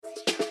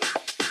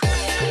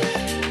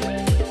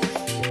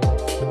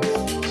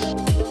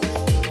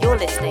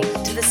listening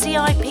to the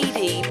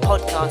CIPD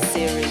podcast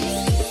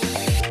series.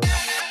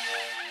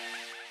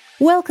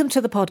 Welcome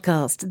to the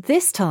podcast.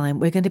 This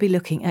time we're going to be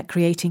looking at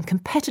creating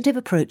competitive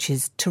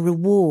approaches to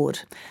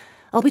reward.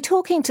 I'll be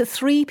talking to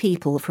three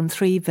people from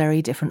three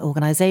very different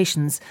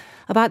organisations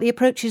about the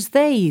approaches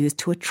they use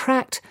to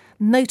attract,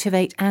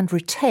 motivate and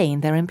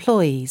retain their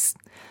employees.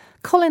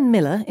 Colin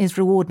Miller is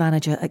Reward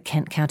Manager at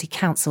Kent County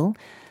Council,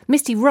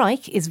 Misty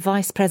Reich is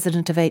Vice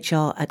President of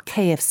HR at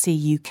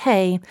KFC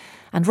UK,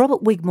 and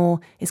Robert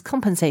Wigmore is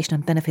Compensation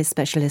and Benefits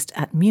Specialist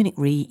at Munich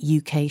Re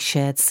UK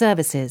Shared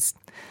Services.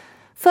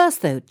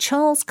 First, though,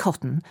 Charles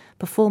Cotton,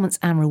 Performance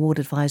and Reward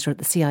Advisor at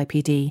the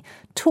CIPD,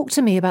 talked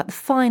to me about the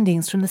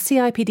findings from the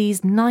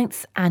CIPD's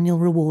 9th Annual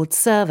Reward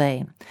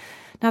Survey.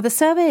 Now, the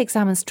survey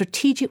examines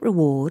strategic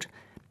reward,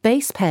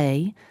 base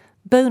pay,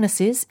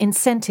 bonuses,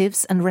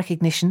 incentives and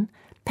recognition,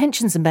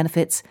 pensions and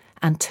benefits,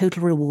 and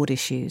total reward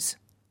issues.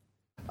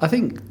 I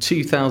think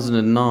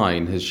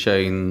 2009 has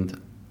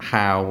shown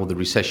how the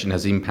recession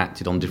has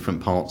impacted on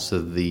different parts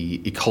of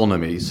the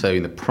economy. So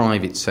in the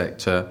private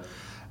sector,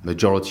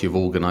 majority of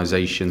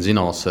organisations in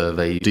our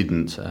survey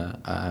didn't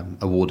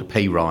award a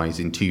pay rise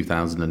in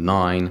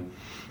 2009,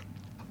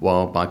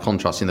 while by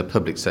contrast in the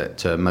public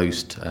sector,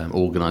 most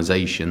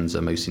organisations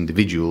and most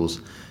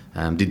individuals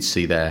did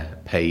see their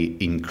pay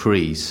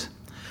increase.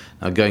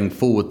 Now, going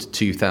forward to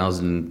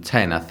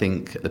 2010, I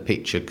think the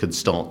picture could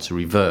start to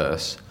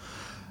reverse.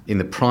 In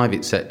the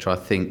private sector, I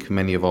think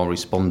many of our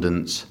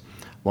respondents,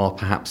 while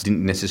perhaps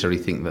didn't necessarily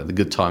think that the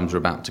good times were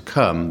about to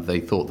come,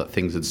 they thought that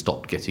things had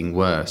stopped getting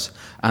worse,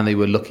 and they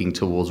were looking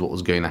towards what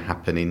was going to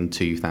happen in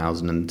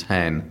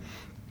 2010.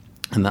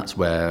 And that's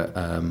where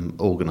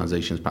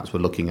organisations perhaps were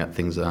looking at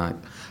things like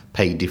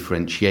pay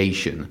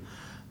differentiation.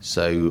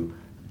 So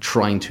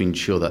trying to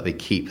ensure that they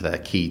keep their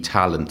key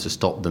talent to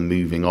stop them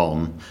moving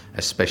on,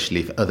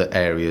 especially if other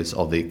areas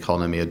of the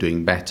economy are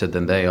doing better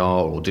than they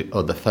are, or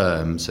other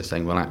firms are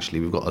saying, well, actually,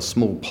 we've got a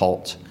small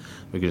pot,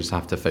 we're going to just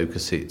have to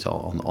focus it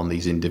on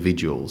these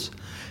individuals.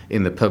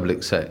 In the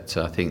public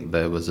sector, I think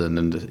there was a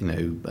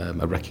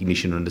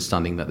recognition and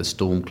understanding that the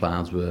storm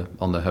clouds were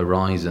on the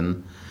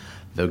horizon.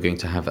 They were going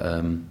to have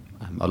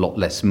a lot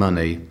less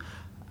money,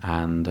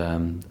 and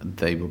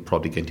they were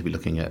probably going to be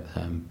looking at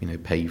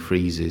pay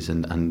freezes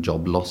and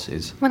job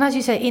losses. Well, as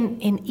you say,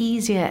 in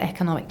easier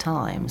economic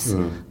times,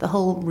 the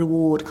whole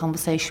reward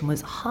conversation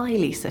was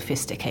highly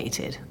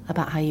sophisticated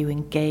about how you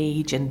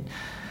engage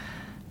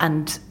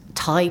and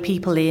tie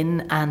people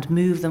in and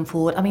move them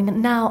forward. I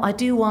mean, now I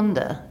do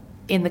wonder,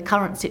 in the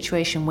current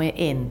situation we're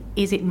in,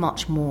 is it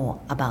much more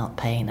about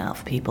pay now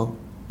for people?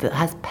 That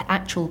has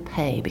actual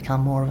pay become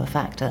more of a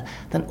factor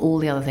than all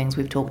the other things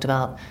we've talked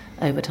about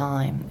over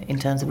time in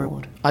terms of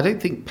reward? I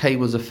don't think pay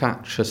was a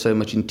factor so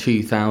much in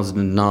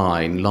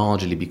 2009,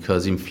 largely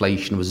because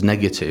inflation was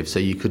negative, so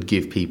you could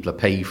give people a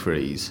pay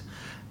freeze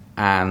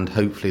and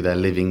hopefully their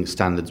living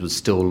standards would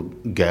still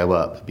go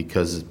up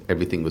because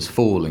everything was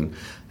falling.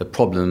 The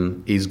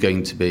problem is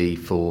going to be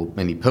for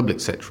many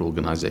public sector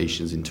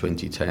organisations in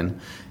 2010,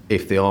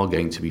 if they are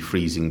going to be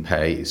freezing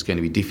pay, it's going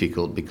to be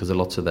difficult because a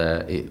lot of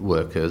their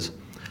workers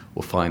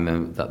will find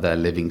that their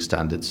living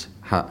standards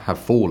have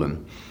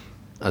fallen.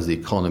 As the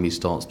economy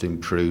starts to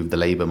improve, the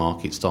labour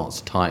market starts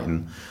to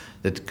tighten,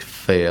 the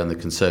fear and the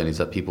concern is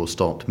that people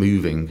start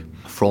moving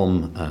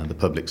from the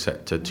public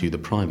sector to the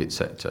private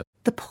sector.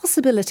 The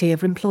possibility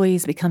of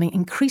employees becoming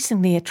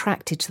increasingly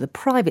attracted to the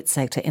private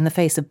sector in the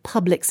face of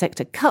public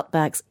sector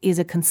cutbacks is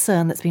a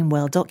concern that's been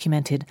well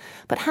documented.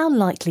 But how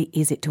likely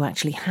is it to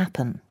actually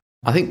happen?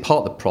 I think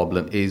part of the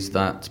problem is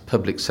that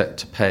public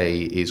sector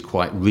pay is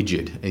quite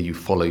rigid. You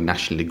follow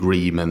national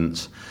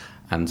agreements,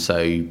 and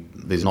so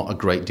there's not a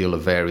great deal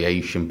of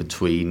variation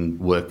between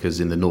workers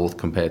in the north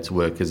compared to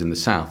workers in the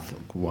south,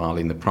 while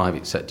in the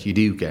private sector you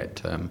do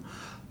get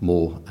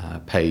more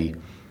pay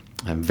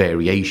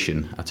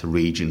variation at a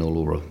regional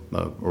or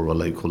a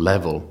local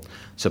level.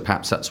 So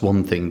perhaps that's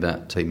one thing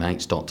that they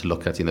might start to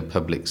look at in the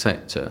public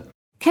sector.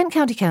 Kent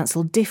County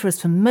Council differs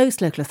from most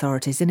local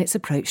authorities in its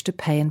approach to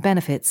pay and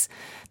benefits.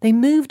 They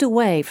moved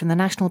away from the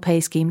National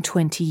Pay Scheme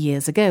 20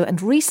 years ago, and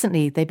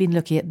recently they've been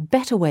looking at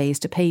better ways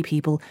to pay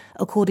people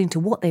according to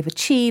what they've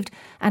achieved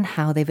and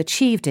how they've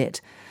achieved it.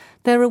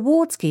 Their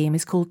reward scheme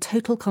is called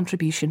Total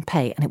Contribution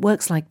Pay, and it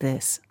works like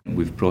this.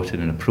 We've brought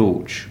in an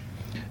approach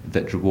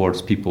that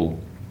rewards people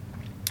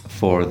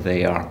for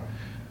their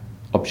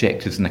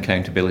objectives and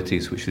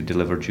accountabilities which they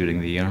deliver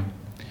during the year,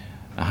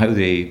 how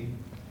they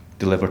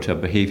deliver to a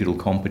behavioural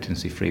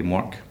competency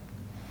framework,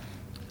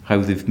 how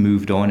they've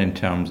moved on in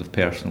terms of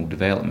personal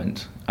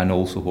development, and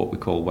also what we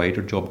call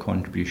wider job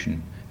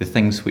contribution, the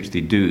things which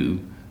they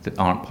do that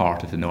aren't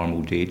part of the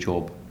normal day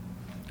job.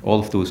 All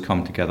of those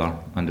come together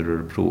under an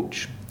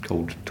approach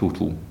called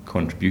Total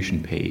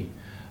Contribution Pay,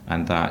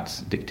 and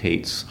that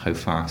dictates how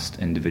fast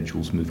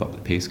individuals move up the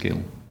pay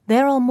scale.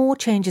 There are more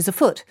changes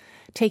afoot,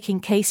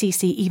 taking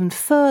KCC even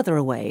further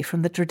away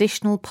from the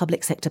traditional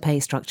public sector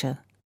pay structure.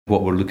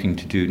 What we're looking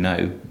to do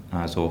now,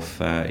 as of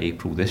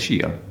April this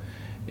year,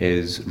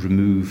 is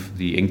remove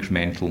the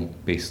incremental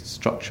based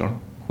structure,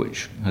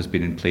 which has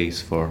been in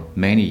place for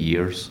many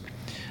years,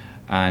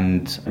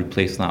 and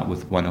replace that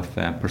with one-off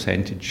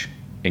percentage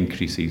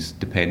increases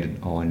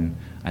dependent on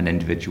an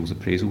individual's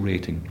appraisal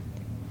rating.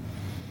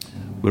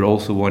 We're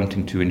also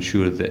wanting to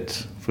ensure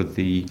that for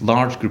the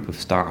large group of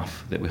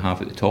staff that we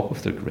have at the top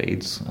of their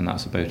grades, and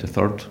that's about a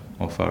third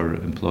of our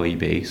employee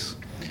base,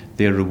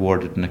 they're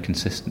rewarded in a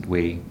consistent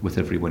way with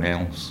everyone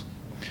else.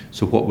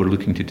 So what we're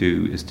looking to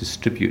do is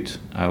distribute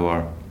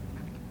our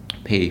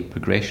pay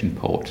progression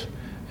pot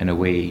in a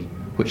way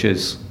which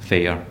is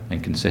fair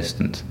and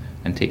consistent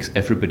and takes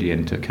everybody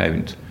into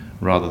account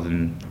rather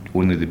than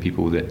only the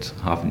people that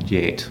haven't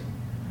yet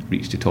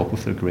reached the top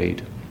of their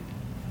grade.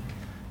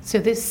 So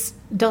this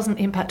doesn't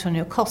impact on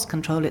your cost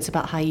control, it's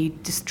about how you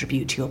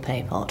distribute your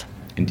pay pot.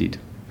 Indeed.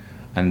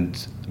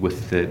 And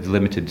with the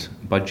limited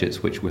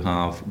budgets which we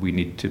have, we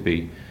need to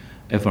be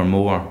ever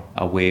more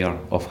aware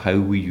of how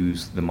we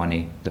use the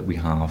money that we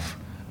have.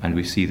 And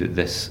we see that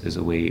this is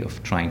a way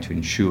of trying to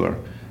ensure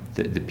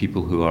that the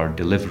people who are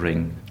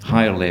delivering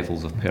higher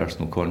levels of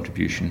personal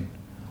contribution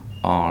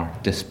are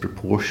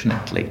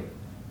disproportionately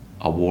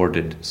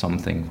awarded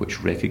something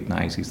which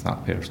recognises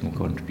that personal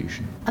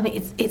contribution. I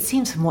mean, it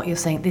seems from what you're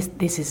saying,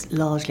 this is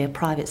largely a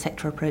private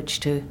sector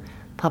approach to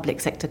public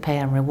sector pay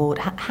and reward.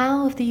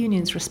 How have the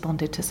unions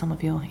responded to some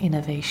of your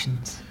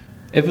innovations?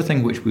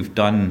 Everything which we've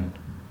done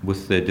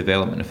with the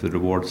development of the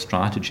reward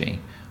strategy,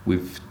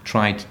 we've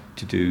tried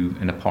to do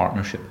in a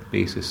partnership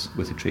basis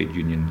with the trade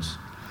unions.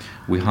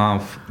 We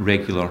have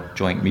regular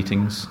joint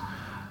meetings.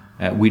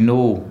 We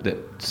know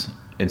that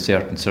in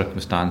certain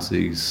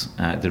circumstances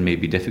there may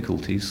be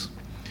difficulties.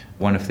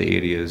 One of the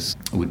areas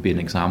would be an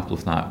example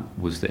of that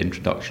was the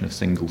introduction of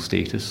single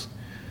status.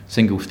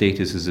 Single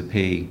status is a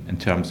pay and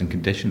terms and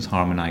conditions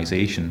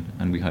harmonisation,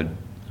 and we had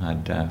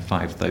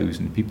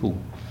 5,000 people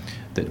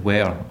that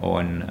were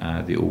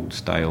on the old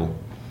style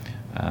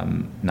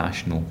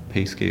national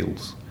pay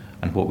scales,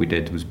 and what we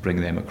did was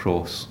bring them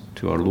across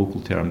to our local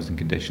terms and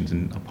conditions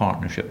in a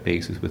partnership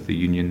basis with the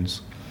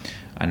unions,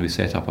 and we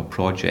set up a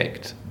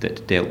project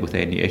that dealt with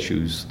any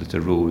issues that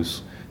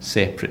arose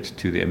separate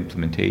to the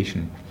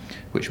implementation,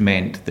 which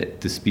meant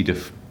that the speed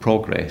of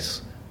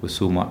progress was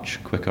so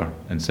much quicker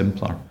and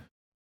simpler.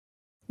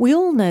 We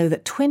all know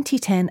that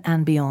 2010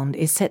 and beyond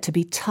is set to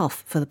be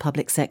tough for the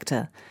public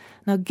sector.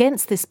 Now,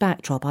 against this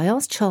backdrop, I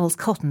asked Charles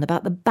Cotton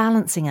about the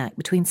balancing act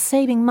between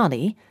saving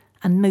money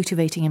and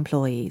motivating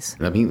employees.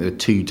 I think there are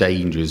two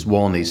dangers.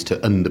 One is to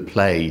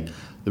underplay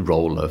the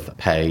role of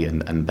pay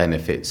and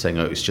benefits, saying,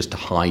 oh, it's just a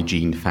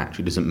hygiene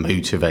factor, it doesn't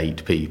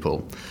motivate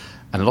people.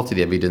 And a lot of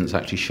the evidence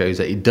actually shows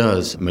that it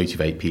does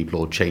motivate people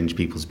or change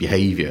people's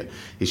behaviour.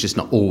 It's just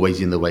not always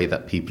in the way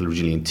that people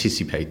originally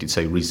anticipated.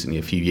 So recently,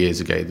 a few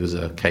years ago, there was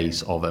a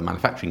case of a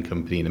manufacturing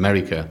company in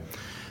America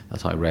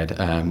that I read,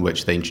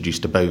 which they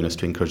introduced a bonus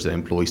to encourage their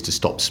employees to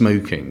stop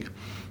smoking.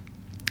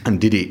 And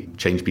did it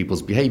change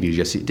people's behaviours?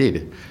 Yes, it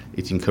did.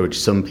 It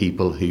encouraged some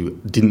people who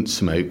didn't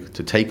smoke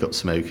to take up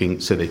smoking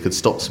so they could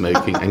stop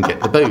smoking and get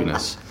the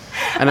bonus.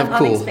 And of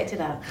course, unexpected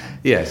outcome.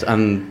 Yes,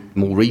 and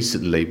more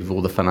recently, with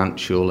all the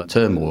financial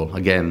turmoil,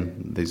 again,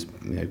 there's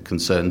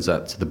concerns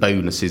that the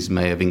bonuses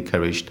may have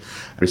encouraged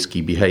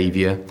risky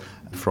behaviour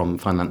from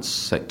finance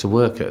sector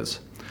workers.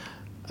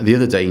 The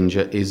other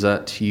danger is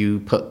that you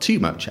put too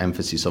much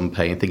emphasis on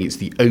pay and think it's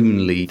the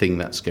only thing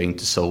that's going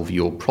to solve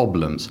your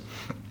problems.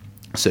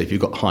 So if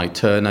you've got high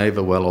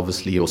turnover, well,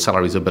 obviously your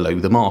salaries are below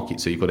the market,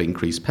 so you've got to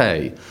increase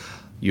pay.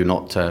 You're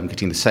not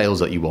getting the sales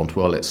that you want.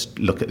 Well, let's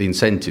look at the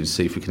incentives,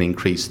 see if we can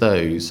increase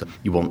those.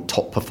 You want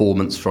top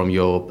performance from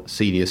your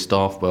senior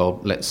staff. Well,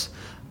 let's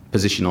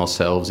position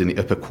ourselves in the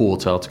upper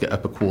quartile to get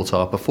upper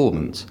quartile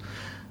performance.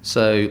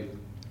 So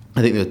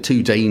I think there are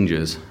two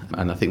dangers,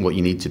 and I think what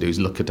you need to do is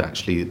look at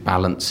actually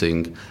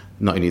balancing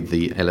not only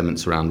the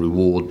elements around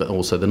reward, but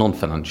also the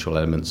non-financial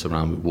elements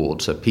around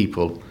reward. So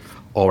people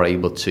are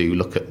able to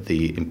look at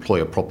the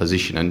employer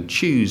proposition and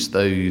choose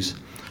those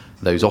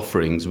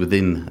offerings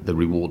within the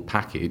reward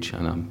package,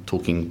 and I'm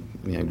talking,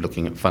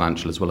 looking at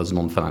financial as well as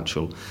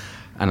non-financial,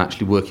 and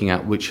actually working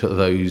out which of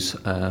those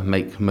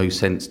make most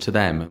sense to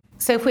them.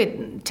 So if we're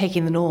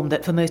taking the norm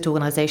that for most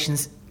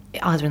organisations,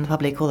 either in the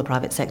public or the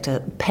private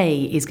sector,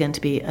 pay is going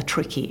to be a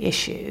tricky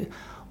issue,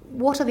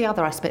 what are the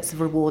other aspects of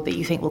reward that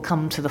you think will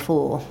come to the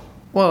fore?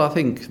 Well, I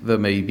think there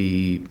may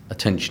be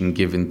attention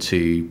given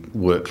to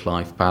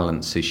work-life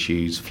balance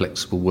issues,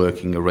 flexible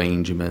working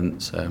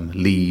arrangements,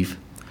 leave.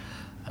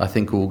 I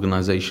think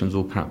organisations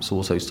will perhaps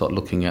also start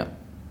looking at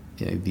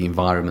the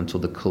environment or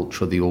the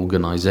culture of the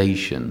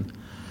organisation.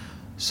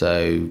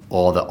 So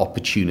are there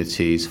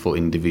opportunities for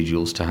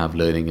individuals to have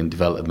learning and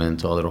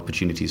development? Are there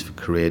opportunities for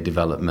career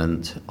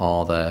development?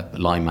 Are there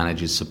line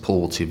managers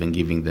supportive and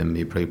giving them the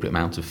appropriate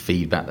amount of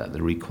feedback that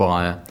they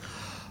require?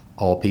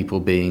 Are people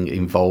being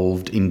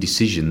involved in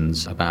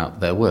decisions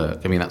about their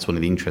work? I mean, that's one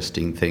of the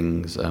interesting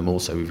things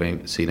also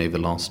we've seen over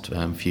the last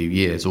few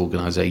years.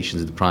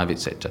 Organisations in the private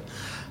sector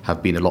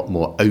have been a lot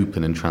more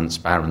open and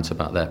transparent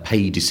about their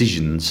pay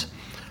decisions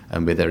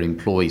and with their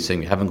employees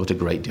saying, we haven't got a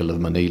great deal of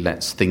money,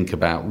 let's think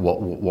about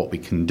what we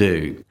can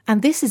do.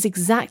 And this is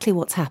exactly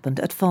what's happened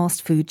at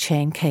fast food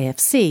chain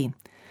KFC.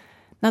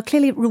 Now,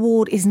 clearly,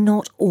 reward is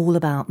not all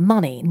about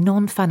money.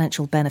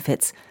 Non-financial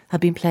benefits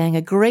have been playing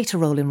a greater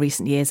role in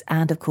recent years,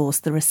 and of course,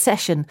 the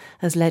recession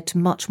has led to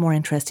much more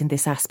interest in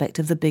this aspect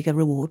of the bigger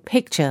reward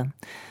picture.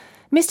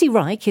 Misty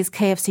Reich is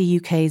KFC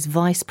UK's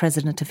Vice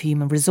President of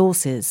Human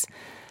Resources.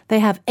 They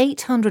have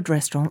 800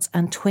 restaurants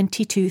and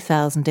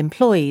 22,000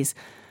 employees,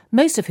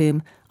 most of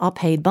whom are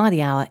paid by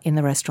the hour in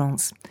the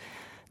restaurants.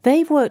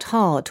 They've worked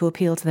hard to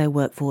appeal to their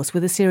workforce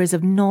with a series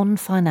of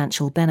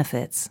non-financial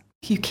benefits.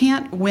 You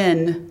can't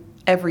win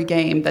every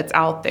game that's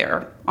out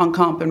there on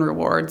comp and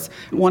rewards.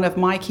 One of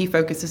my key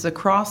focuses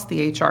across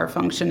the HR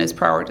function is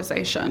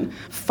prioritization,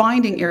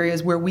 finding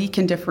areas where we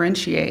can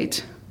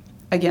differentiate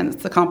against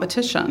the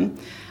competition.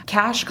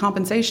 Cash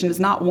compensation is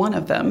not one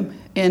of them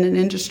in an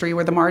industry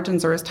where the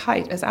margins are as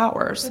tight as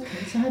ours.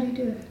 Okay, so how do you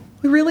do it?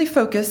 We really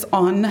focus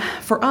on,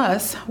 for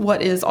us,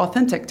 what is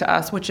authentic to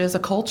us, which is a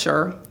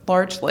culture,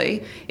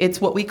 largely.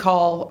 It's what we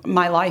call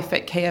My Life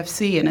at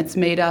KFC, and it's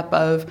made up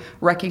of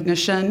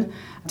recognition,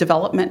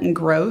 development and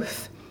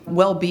growth,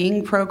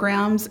 well-being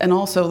programs, and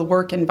also the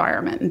work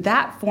environment. And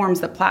that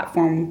forms the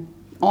platform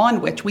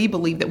on which we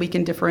believe that we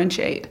can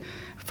differentiate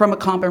from a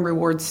comp and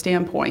rewards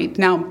standpoint.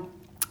 Now,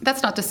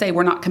 that's not to say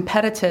we're not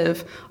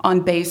competitive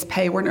on base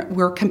pay.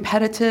 We're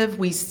competitive.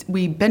 We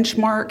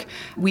benchmark.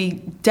 We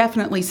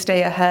definitely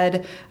stay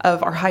ahead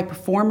of our high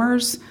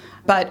performers.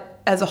 But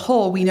as a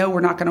whole, we know we're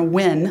not going to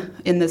win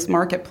in this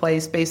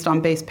marketplace based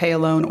on base pay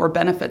alone or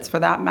benefits for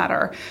that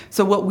matter.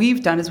 So what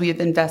we've done is we have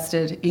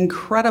invested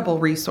incredible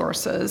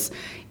resources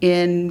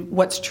in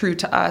what's true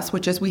to us,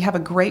 which is we have a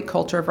great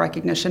culture of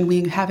recognition.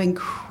 We have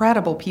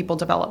incredible people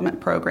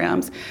development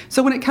programs.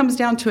 So when it comes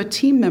down to a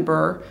team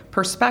member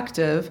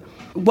perspective,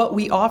 what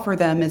we offer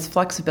them is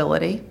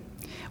flexibility.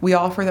 We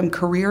offer them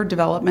career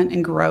development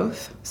and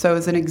growth. So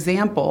as an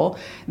example,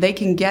 they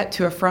can get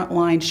to a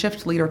frontline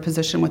shift leader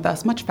position with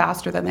us much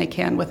faster than they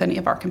can with any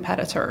of our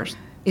competitors.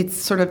 It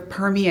sort of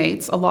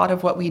permeates a lot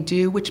of what we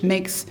do, which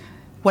makes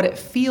what it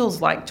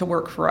feels like to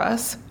work for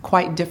us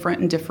quite different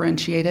and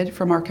differentiated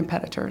from our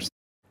competitors.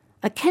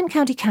 At Kent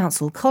County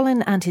Council,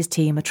 Colin and his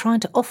team are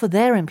trying to offer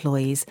their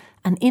employees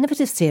an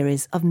innovative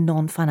series of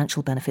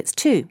non-financial benefits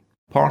too.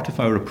 Part of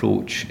our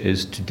approach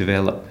is to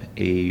develop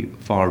a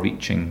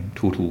far-reaching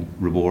total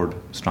reward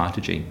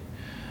strategy,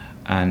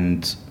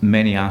 and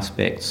many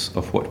aspects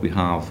of what we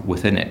have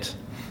within it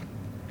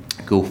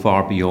go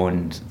far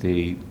beyond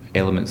the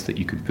elements that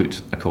you could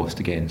put a cost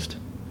against.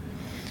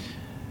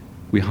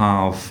 We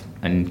have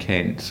in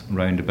Kent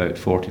around about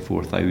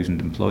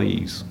 44,000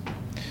 employees,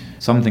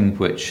 something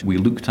which we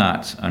looked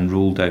at and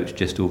rolled out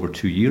just over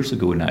 2 years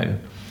ago now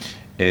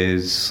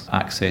is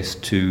access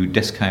to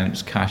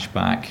discounts,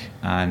 cashback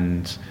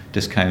and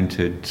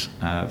discounted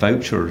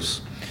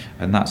vouchers,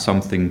 and that's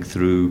something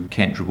through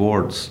Kent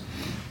Rewards.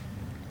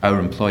 Our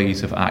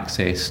employees have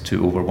access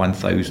to over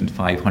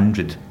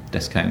 1,500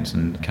 discounts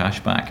and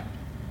cashback.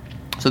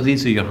 So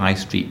these are your high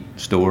street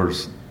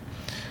stores.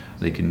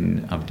 They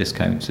can have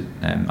discounts at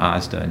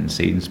Asda and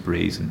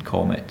Sainsbury's and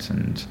Comet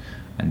and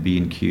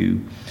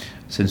B&Q.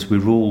 Since we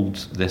rolled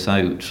this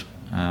out,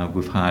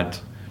 we've had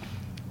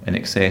in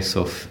excess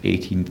of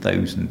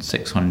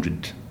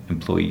 18,600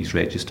 employees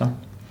register.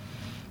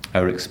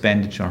 Our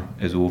expenditure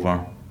is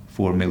over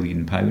 £4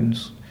 million,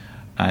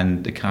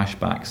 and the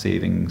cashback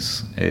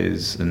savings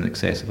is in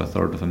excess of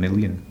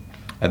 £250,000,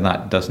 and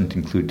that doesn't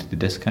include the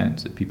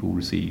discounts that people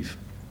receive.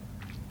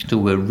 So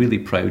we're really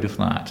proud of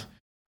that.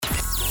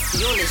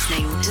 You're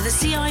listening to the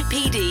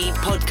CIPD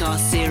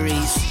podcast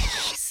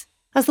series.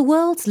 As the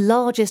world's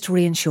largest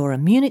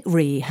reinsurer, Munich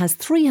Re has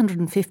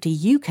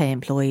 350 UK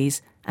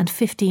employees and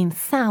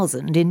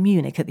 15,000 in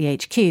Munich at the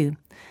HQ.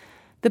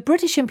 The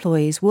British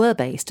employees were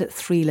based at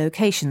 3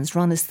 locations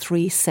run as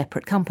 3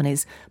 separate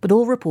companies, but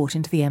all report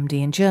into the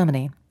MD in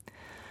Germany.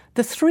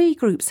 The 3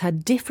 groups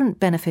had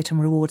different benefit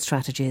and reward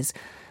strategies,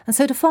 and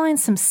so to find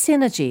some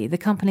synergy, the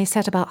company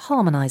set about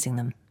harmonising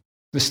them.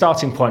 The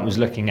starting point was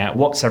looking at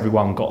what's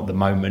everyone got at the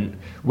moment,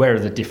 where are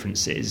the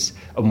differences,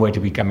 and where do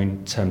we go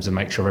in terms of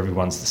make sure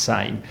everyone's the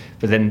same.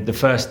 But then the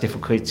first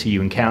difficulty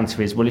you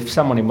encounter is, well, if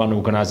someone in one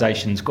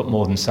organisation's got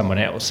more than someone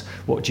else,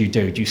 what do?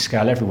 Do you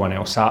scale everyone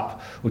else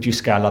up, or do you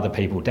scale other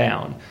people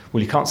down?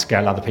 Well, you can't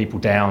scale other people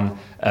down,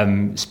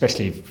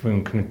 especially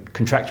from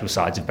contractual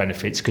sides of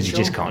benefits, because you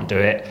just can't do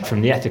it.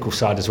 From the ethical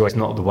side as well, it's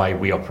not the way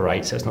we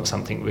operate, so it's not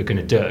something we're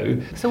going to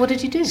do. So what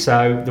did you do?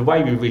 So the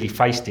way we really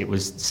faced it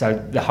was, so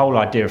the whole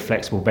idea of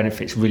flexible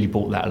benefits really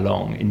brought that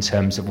along in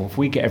terms of, well, if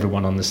we get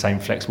everyone on the same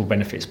flexible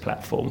benefits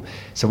platform,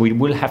 so we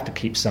will have to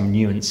keep some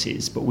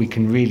nuances, but we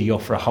can really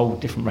offer a whole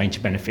different range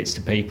of benefits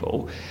to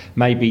people,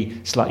 maybe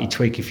slightly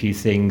tweak a few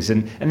things,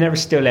 and there are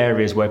still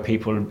areas where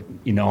people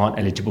aren't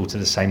eligible to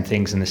the same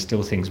things, and there's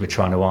still things we're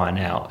trying to iron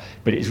out.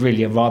 But it's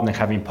really, rather than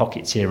having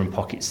pockets here and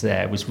pockets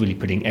there, was really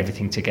putting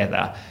everything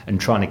together and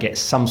trying to get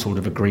some sort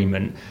of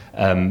agreement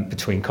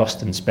between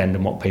cost and spend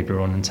and what people are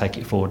on, and take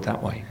it forward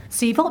that way.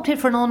 So you've opted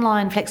for an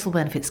online flexible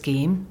benefit scheme.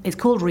 It's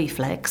called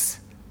Reflex.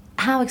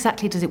 How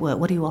exactly does it work?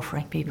 What are you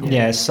offering people?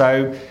 Yeah,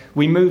 so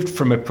we moved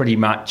from a pretty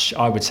much,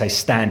 I would say,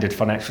 standard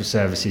financial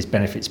services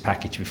benefits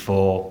package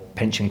before: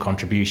 pension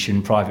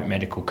contribution, private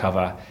medical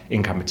cover,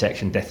 income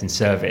protection, death in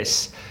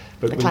service.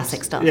 But the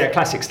classic stuff. Yeah,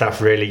 classic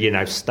stuff really,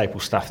 staple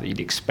stuff that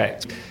you'd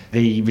expect.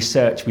 The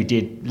research we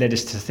did led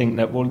us to think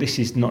that, well, this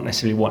is not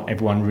necessarily what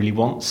everyone really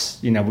wants.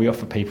 We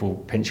offer people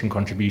pension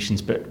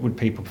contributions, but would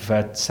people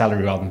prefer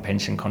salary rather than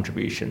pension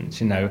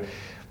contributions?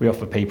 We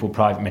offer people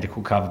private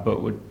medical cover,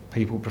 but would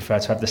people prefer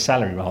to have the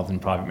salary rather than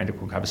private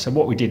medical cover? So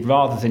what we did,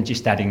 rather than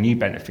just adding new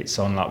benefits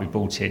on, like we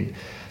brought in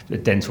the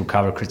dental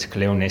cover,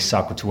 critical illness,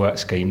 cycle to work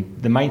scheme,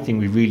 the main thing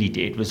we really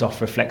did was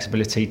offer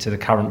flexibility to the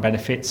current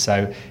benefits.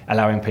 So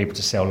allowing people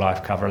to sell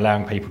life cover,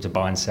 allowing people to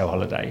buy and sell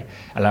holiday,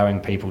 allowing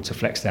people to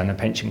flex down their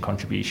pension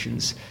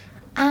contributions.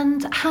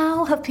 And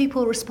how have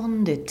people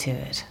responded to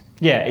it?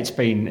 Yeah, it's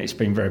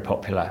been very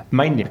popular,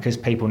 mainly because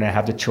people now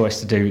have the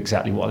choice to do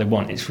exactly what they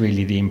want. It's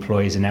really the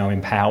employees are now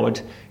empowered.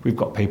 We've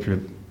got people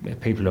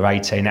who are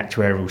 18,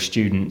 actuarial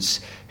students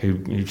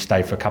who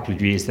stay for a couple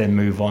of years, then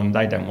move on.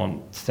 They don't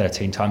want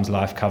 13 times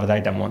life cover. They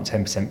don't want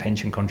 10%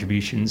 pension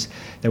contributions.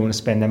 They want to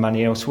spend their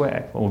money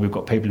elsewhere. Or we've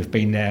got people who've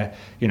been there,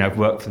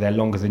 worked for there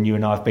longer than you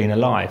and I have been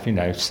alive,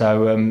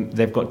 So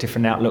they've got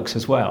different outlooks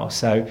as well.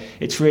 So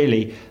it's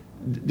really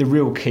the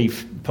real key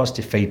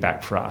positive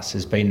feedback for us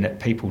has been that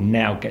people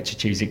now get to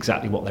choose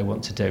exactly what they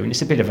want to do. And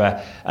it's a bit of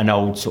an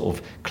old sort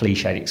of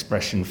cliched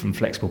expression from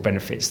flexible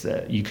benefits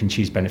that you can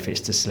choose benefits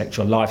to select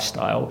your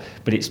lifestyle.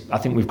 But I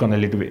think we've gone a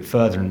little bit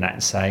further than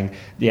that, saying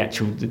the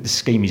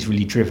scheme is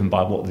really driven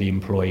by what the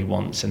employee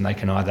wants, and they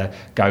can either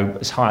go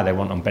as high as they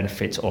want on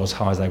benefits or as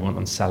high as they want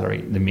on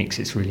salary. The mix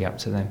is really up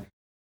to them.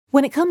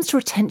 When it comes to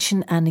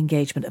retention and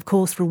engagement, of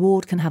course,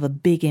 reward can have a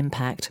big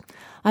impact.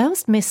 I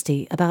asked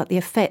Misty about the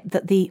effect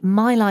that the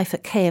My Life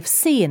at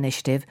KFC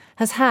initiative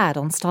has had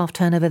on staff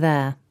turnover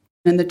there.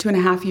 In the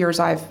 2.5 years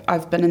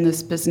I've been in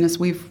this business,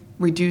 we've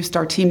reduced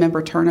our team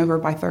member turnover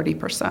by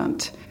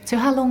 30%. So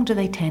how long do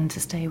they tend to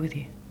stay with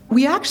you?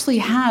 We actually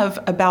have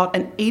about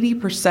an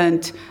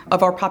 80%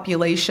 of our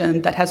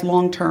population that has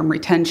long-term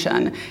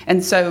retention.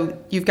 And so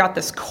you've got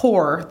this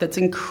core that's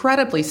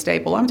incredibly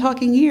stable. I'm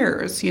talking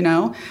years,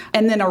 And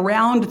then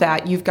around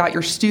that, you've got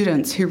your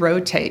students who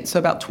rotate. So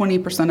about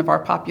 20% of our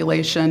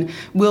population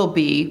will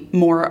be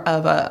more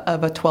of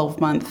a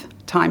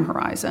 12-month time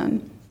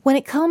horizon. When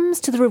it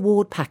comes to the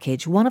reward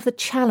package, one of the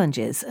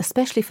challenges,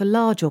 especially for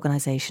large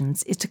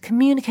organisations, is to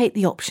communicate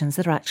the options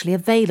that are actually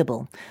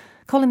available.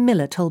 Colin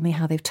Miller told me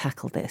how they've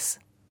tackled this.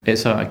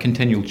 It's a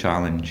continual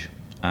challenge,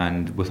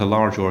 and with a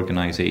large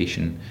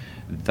organisation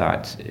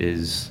that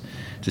is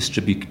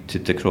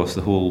distributed across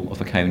the whole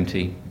of a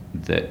county,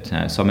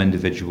 that some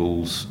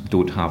individuals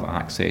don't have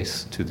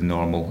access to the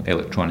normal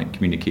electronic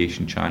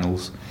communication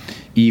channels.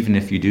 Even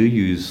if you do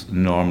use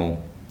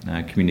normal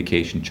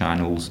communication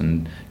channels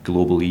and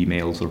global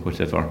emails or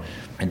whatever,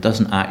 it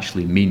doesn't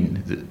actually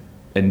mean that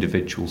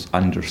individuals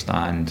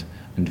understand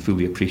and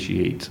fully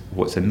appreciate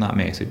what's in that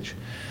message.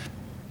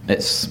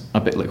 It's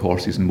a bit like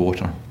horses and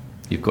water.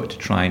 You've got to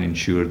try and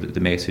ensure that the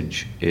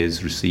message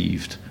is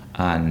received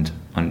and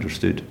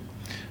understood.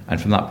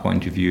 And from that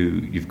point of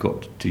view, you've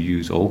got to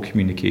use all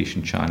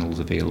communication channels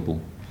available.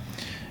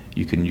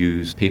 You can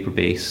use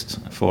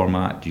paper-based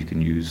format, you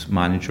can use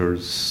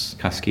managers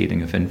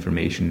cascading of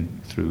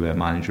information through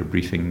manager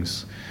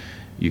briefings.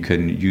 You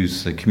can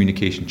use the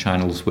communication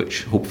channels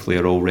which hopefully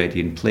are already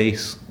in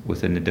place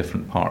within the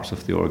different parts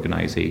of the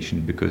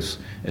organisation, because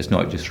it's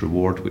not just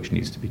reward which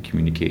needs to be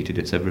communicated,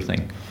 it's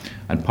everything.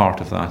 And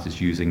part of that is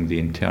using the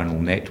internal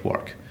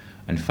network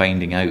and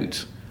finding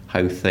out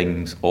how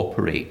things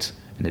operate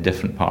in the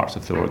different parts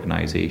of the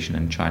organisation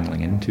and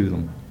channeling into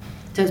them.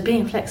 So it's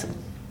being flexible?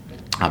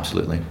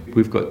 Absolutely.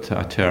 We've got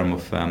a term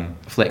of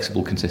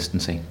flexible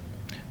consistency.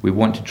 We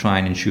want to try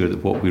and ensure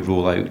that what we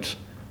roll out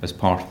as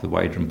part of the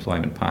wider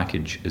employment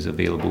package is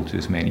available to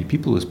as many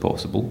people as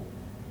possible,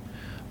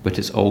 but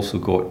it's also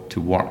got to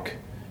work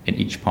in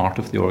each part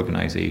of the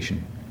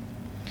organisation.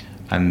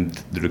 And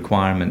the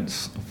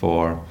requirements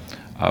for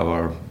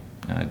our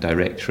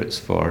directorates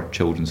for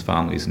children's,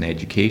 families and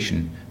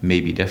education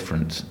may be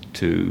different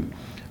to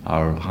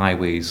our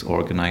highways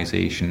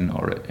organisation,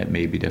 or it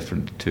may be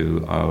different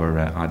to our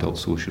adult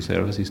social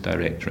services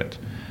directorate.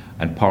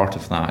 And part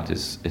of that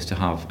is to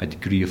have a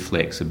degree of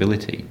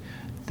flexibility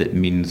that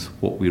means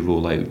what we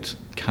roll out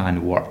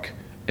can work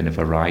in a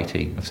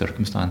variety of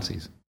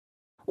circumstances.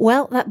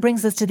 Well, that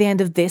brings us to the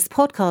end of this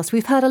podcast.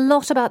 We've heard a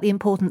lot about the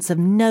importance of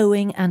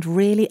knowing and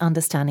really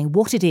understanding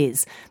what it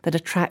is that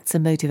attracts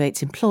and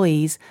motivates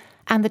employees,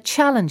 and the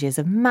challenges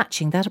of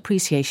matching that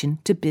appreciation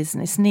to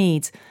business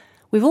needs.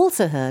 We've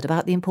also heard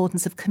about the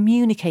importance of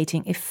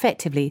communicating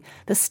effectively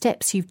the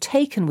steps you've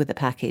taken with the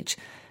package,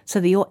 so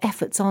that your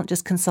efforts aren't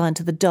just consigned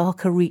to the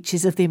darker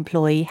reaches of the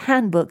employee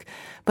handbook,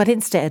 but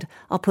instead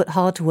are put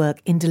hard to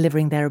work in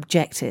delivering their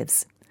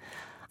objectives.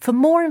 For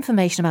more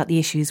information about the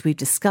issues we've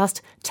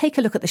discussed, take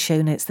a look at the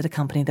show notes that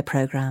accompany the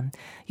programme.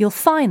 You'll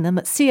find them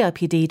at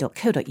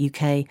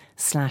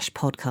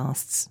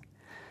cipd.co.uk/podcasts.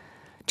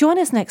 Join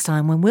us next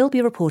time when we'll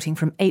be reporting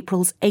from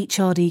April's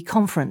HRD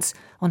conference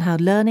on how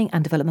learning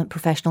and development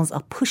professionals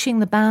are pushing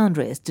the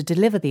boundaries to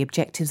deliver the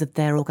objectives of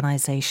their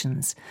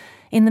organisations.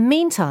 In the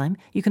meantime,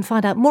 you can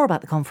find out more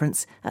about the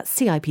conference at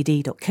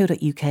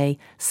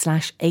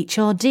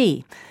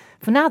cipd.co.uk/HRD.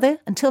 For now, though,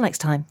 until next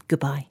time,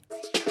 goodbye.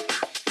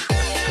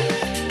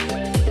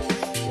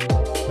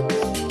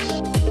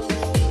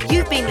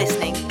 You've been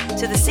listening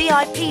to the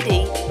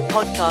CIPD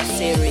podcast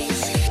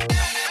series.